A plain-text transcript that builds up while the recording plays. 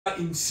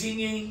in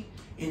singing,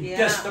 in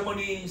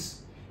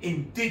testimonies,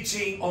 in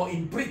teaching, or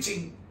in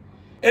preaching.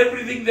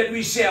 Everything that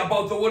we say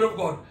about the Word of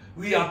God,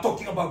 we are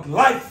talking about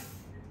life.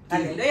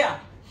 Hallelujah.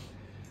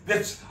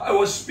 I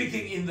was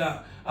speaking in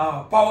the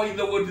Power in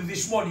the Word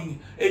this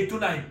morning, 8 to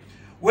 9.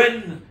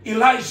 When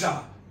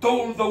Elijah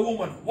told the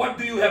woman, "What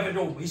do you have at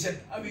home?" He said,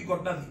 "We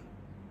got nothing.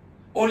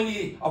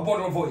 Only a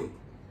bottle of oil."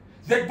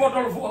 That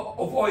bottle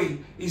of oil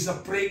is a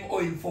praying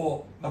oil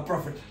for the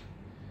prophet.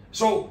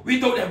 So we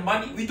don't have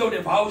money, we don't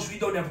have house, we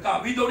don't have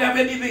car, we don't have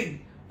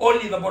anything.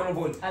 Only the bottle of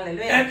oil.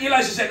 Hallelujah. And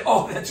Elijah said,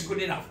 "Oh, that's good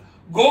enough.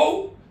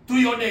 Go to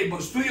your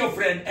neighbors, to your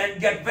friend,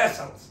 and get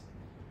vessels.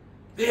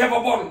 They have a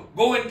bottle.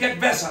 Go and get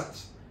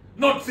vessels.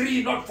 Not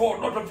 3, not 4,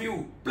 not a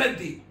few.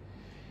 Plenty.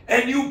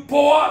 And you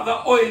pour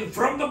the oil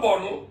from the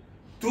bottle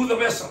to the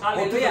vessel,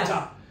 or to the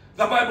jar."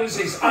 The Bible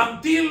says,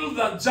 until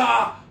the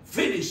jar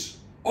finish,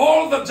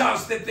 all the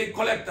jars that they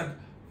collected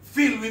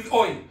fill with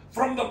oil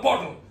from the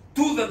bottle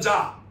to the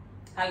jar.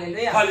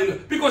 Hallelujah. Hallelujah.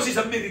 Because it's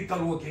a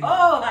miracle working.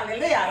 Oh,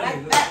 hallelujah. I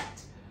like that.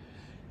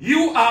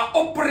 You are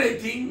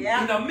operating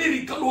in a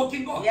miracle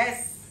working God.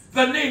 Yes.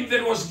 The name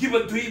that was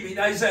given to him in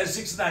Isaiah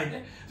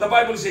 6:9, the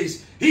Bible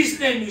says, his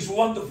name is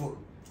Wonderful,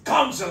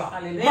 Counselor,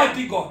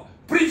 Mighty God,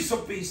 Prince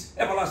of Peace,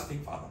 Everlasting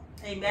Father.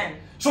 Amen.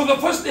 So the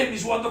first name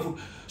is Wonderful.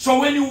 So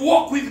when you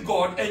walk with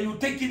God and you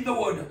take in the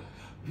Word,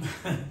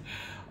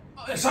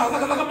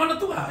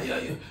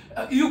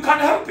 you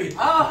can't help it.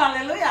 Oh,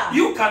 hallelujah.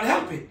 You can't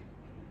help it.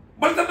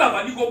 When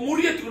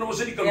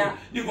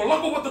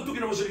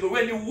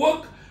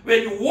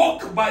you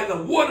walk by the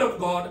Word of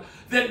God,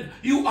 then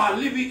you are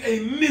living a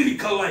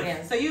miracle life.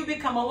 Yeah, so you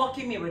become a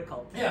walking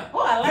miracle. Yeah.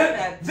 Oh, I like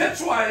that.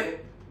 That's why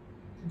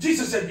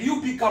Jesus said,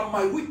 "You become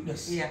my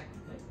witness." Yeah.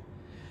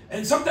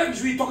 And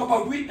sometimes we talk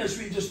about witness,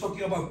 we're just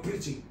talking about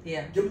preaching.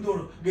 Yeah.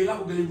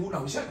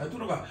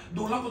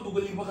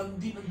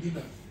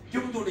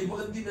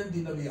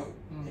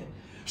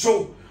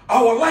 So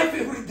our life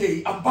every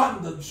day,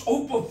 abundance,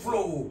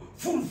 overflow,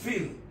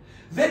 fulfill.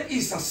 That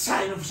is a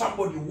sign of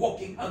somebody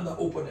walking under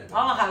open heaven.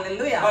 Oh,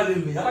 hallelujah.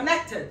 Hallelujah.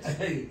 Connected.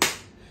 Hey.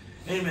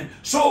 Amen.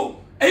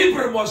 So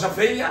Abraham was a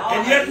failure,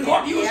 and yet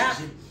God uses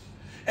him.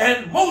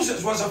 And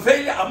Moses was a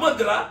failure, a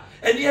murderer,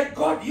 and yet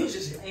God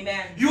uses him.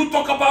 Amen. You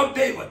talk about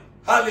David.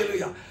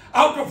 Hallelujah.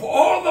 Out of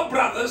all the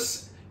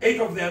brothers, 8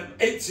 of them,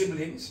 8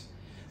 siblings,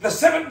 the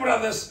 7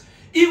 brothers,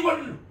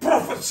 even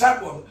Prophet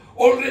Samuel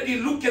already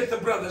look at the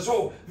brothers.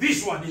 Oh,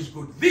 this one is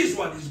good. This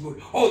one is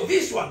good. Oh,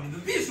 this one.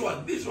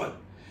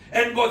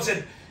 And God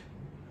said,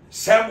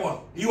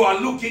 "Samuel, you are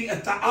looking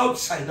at the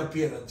outside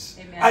appearance.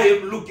 Amen. I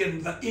am looking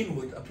at the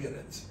inward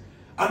appearance."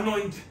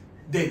 Anoint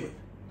David.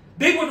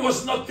 David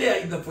was not there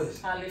in the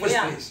first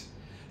place.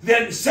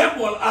 Then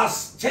Samuel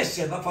asked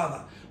Jesse, the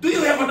father, "Do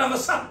you have another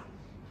son?"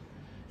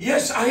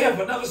 "Yes, I have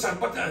another son,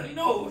 but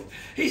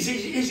he's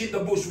in the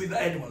bush with the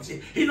animals.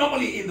 He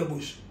normally in the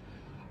bush.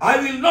 I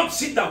will not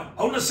sit down.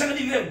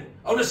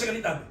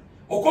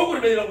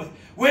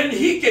 When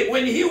he came,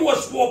 when he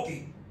was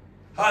walking,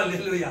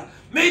 hallelujah,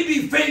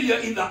 maybe failure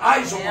in the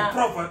eyes of the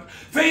prophet,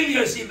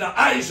 failures in the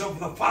eyes of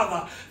the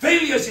father,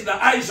 failures in the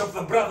eyes of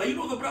the brother. You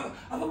know the brother,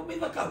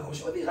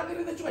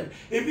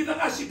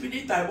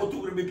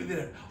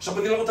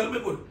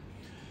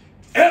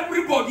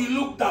 everybody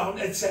looked down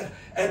and said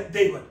at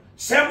David.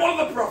 Samuel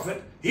the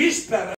prophet, his parents,